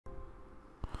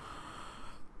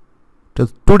So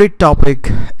today's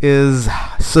topic is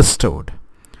cestode.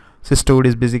 Cestode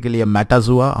is basically a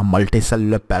metazoa, a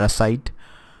multicellular parasite,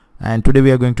 and today we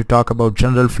are going to talk about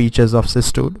general features of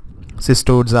cestode.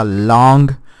 Cestodes are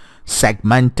long,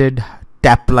 segmented,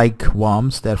 tap-like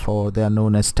worms, therefore they are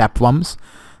known as tapeworms.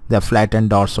 They are flattened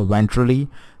dorso-ventrally.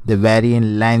 They vary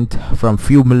in length from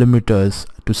few millimeters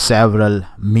to several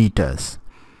meters.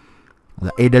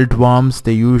 The adult worms,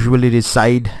 they usually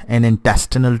reside in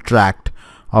intestinal tract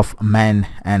of man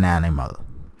and animal,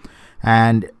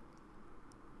 and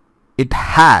it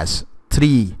has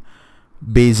three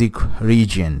basic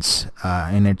regions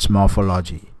in its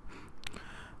morphology: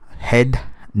 head,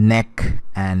 neck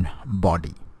and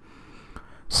body.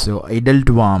 So adult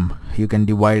worm, you can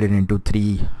divide it into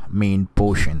three main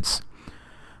portions.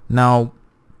 Now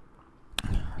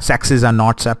sexes are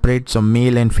not separate, so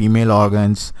male and female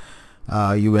organs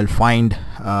you will find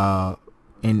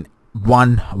in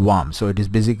one worm, so it is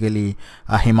basically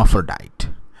a hermaphrodite.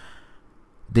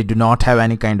 They do not have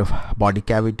any kind of body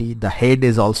cavity. The head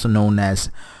is also known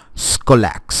as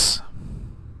scolex.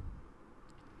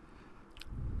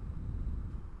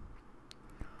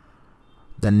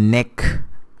 The neck,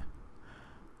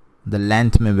 the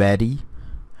length may vary,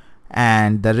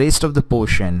 and the rest of the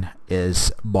portion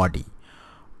is body,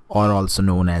 or also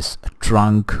known as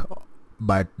trunk,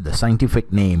 but the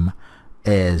scientific name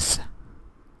is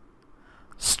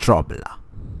strobila.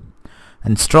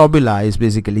 And strobila is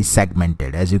basically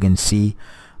segmented. As you can see,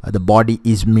 the body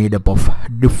is made up of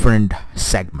different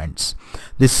segments.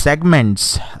 These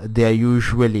segments, they are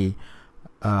usually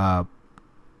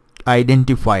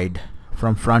identified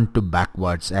from front to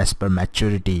backwards as per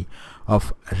maturity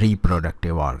of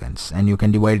reproductive organs, and you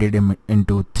can divide it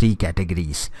into three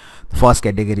categories. The first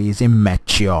category is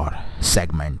immature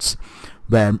segments,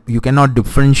 where you cannot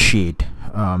differentiate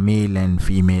male and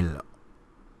female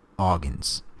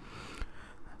organs.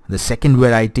 The second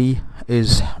variety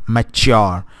is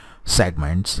mature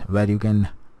segments, where you can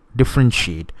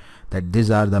differentiate that these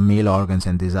are the male organs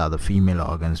and these are the female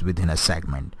organs within a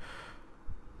segment,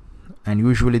 and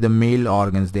usually the male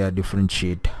organs, they are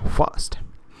differentiate first.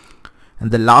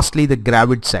 And then lastly, the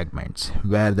gravid segments,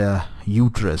 where the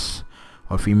uterus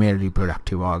or female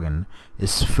reproductive organ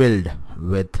is filled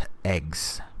with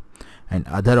eggs, and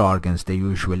other organs, they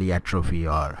usually atrophy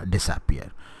or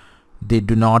disappear. They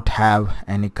do not have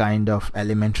any kind of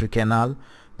alimentary canal.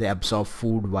 They absorb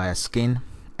food via skin.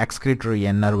 Excretory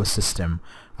and nervous system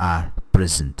are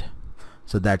present.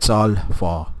 So that's all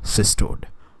for cestode.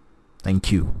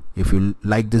 Thank you. If you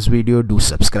like this video, do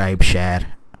subscribe,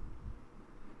 share